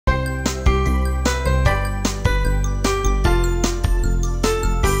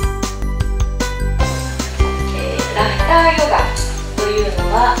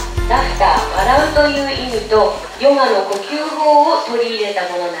ラフター、笑うという意味とヨガの呼吸法を取り入れた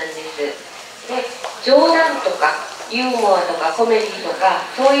ものなんです。で、冗談とかユーモアとかコメディとか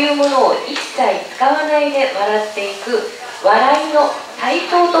そういうものを一切使わないで笑っていく笑いの体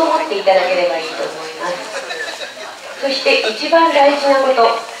操と思っていただければいいと思います。そして一番大事なこと、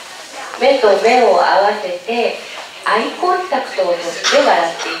目と目を合わせてアイコンタクトをとって笑っ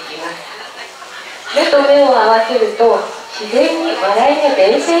ていきます。目と目を合わせると自然に笑いが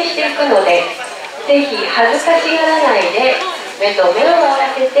伝染していくので、ぜひ恥ずかしがらないで目と目を合わ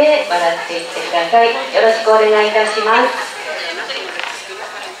せて笑っていってください。よろしくお願いいたします。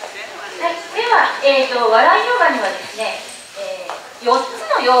はい、では、笑いヨガにはですね、4つ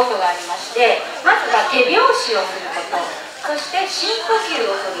の要素がありまして、まずは手拍子をすること、そして深呼吸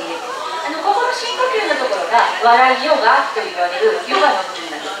を取り入れる。ここの深呼吸のところが笑いヨガと言われるヨガの部分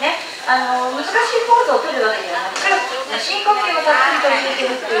なんですね。難しいポーズを取るわけではなく、深呼吸をたっぷり取り入れて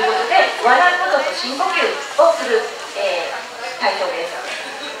いるということで、笑うことと深呼吸をする、体操です。そ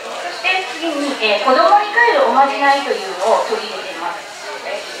して次に、子供に帰るおまじないというのを取り入れています。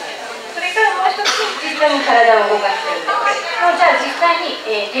それからもう一つ、実際に体を動かしているんです。じゃあ実際に、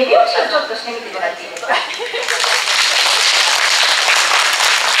手拍子をちょっとしてみてもらっていいですか。はい、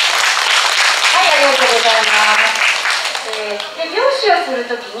ありがとうございます。手拍子をする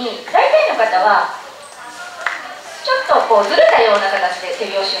ときに大体の方はちょっとこうずれたような形で手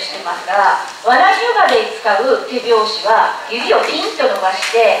拍子をしてますが、笑いヨガで使う手拍子は指をピンと伸ば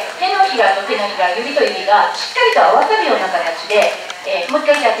して手のひらと手のひら、指と指がしっかりと合わさるような形で、もう一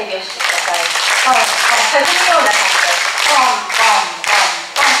回じゃあ手拍子してください。ポンポン、弾むような感じでポンポンポンポンポンポンポ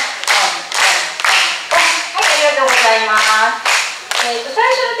ンポン。はい、ありがとうございます。最初の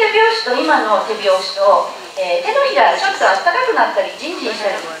手拍子と今の手拍子と、手のひらちょっと暖かくなったりジンジンした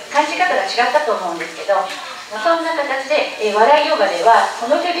り感じ方が違ったと思うんですけど、そんな形で、笑いヨガではこ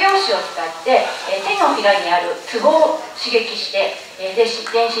の手拍子を使って、手のひらにあるツボを刺激して、全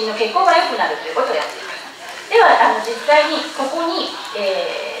身の血行が良くなるということをやっています。では実際にここに、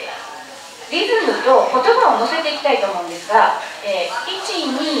リズムと言葉を乗せていきたいと思うんですが、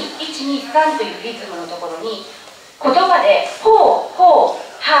12123というリズムのところに言葉でほうほう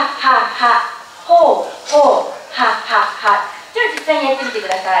はははほうほうははは。じゃあ実際にやってみてく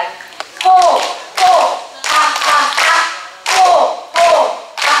ださい。ほうほうはははほうほう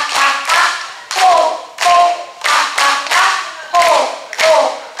はははほうほうはははほうほう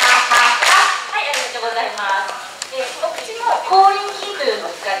ははは。はい、ありがとうございます。お口の口輪筋というの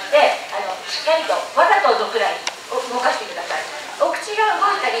を使ってしっかりとわざとくらい動かしてください。お口が動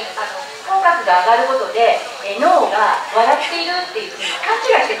いたり口角が上がることで脳が笑っているっていうふうに勘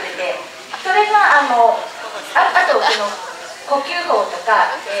違いしてくれて、それがあと呼吸法と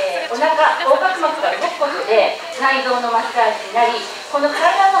か、お腹横隔膜が動くことで内臓のマッサージになり、この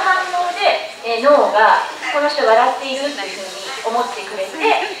体の反応で、脳がこの人笑っているというふうに思ってくれて、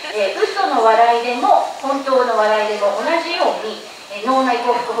嘘の笑いでも本当の笑いでも同じように、脳内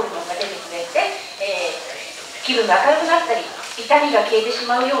幸福ホルモンが出てくれて、気分が明るくなったり痛みが消えてし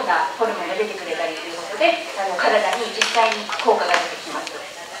まうようなホルモンが出てくれたりということで、体に実際に効果が出てきます。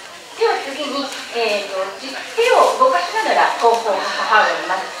では次に、手を動かしながらほうほうはははをやり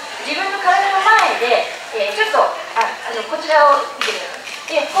ます。自分の体の前で、ちょっとこちらを見てください。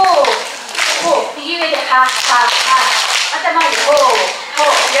でほうほう、右上でははは、また前でほうほう、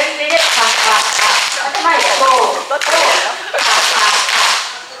左上でははは、また前でほうほうははは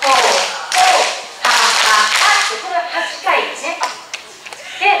ほうほうははは。これは8回ですね。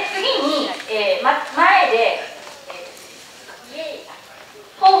で次に、前で、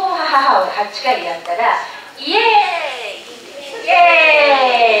ほうほうはははを8回やったらイエーイイエ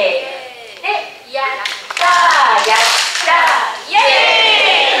ーイでやったーやったーイエ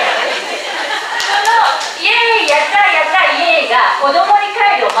ーイ。このイエーイやったーやったーイエーイが子供に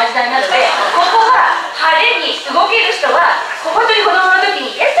帰るおまじないなので、ここは派手に動ける人は本当に子供の時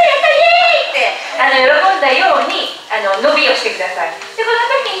にやったやったイエーイって喜んだように伸びをしてください。でこの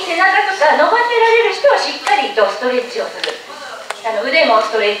時に背中とか伸ばせられる人はしっかりとストレッチをする、腕も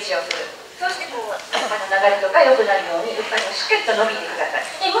ストレッチをする、そしてこう流れとか良くなるようにしっかりと伸びてください。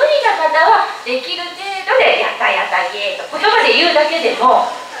で無理な方はできる程度でやったやったイエーイと言葉で言うだけでも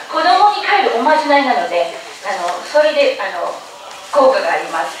子供に帰るおまじないなので、それで効果があり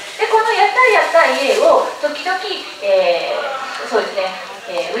ます。でこのやったやったイエーイを時々、そうですね、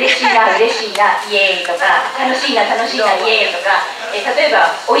嬉しいな嬉しいなイエーイとか、楽しいな楽しいなイエーイとか、例えば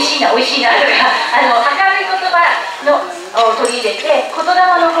おいしいなおいしいなとか明るい言葉を取り入れて言霊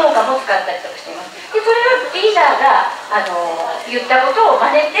の効果も使ったりとかしています。でそれをリーダーが言ったことを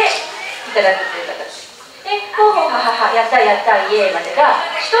真似ていただくという形で、ほうほうはははやったやったイエーイまでが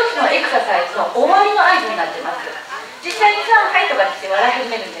1つのエクササイズの終わりの合図になってます。実際にさんはいとかって笑い始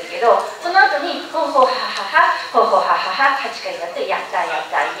めるんですけど、その後にほうほうはははほうほうははは8回やって、やったや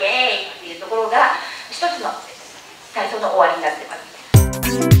ったイエーイっていうところが一つの体操の終わりになってます。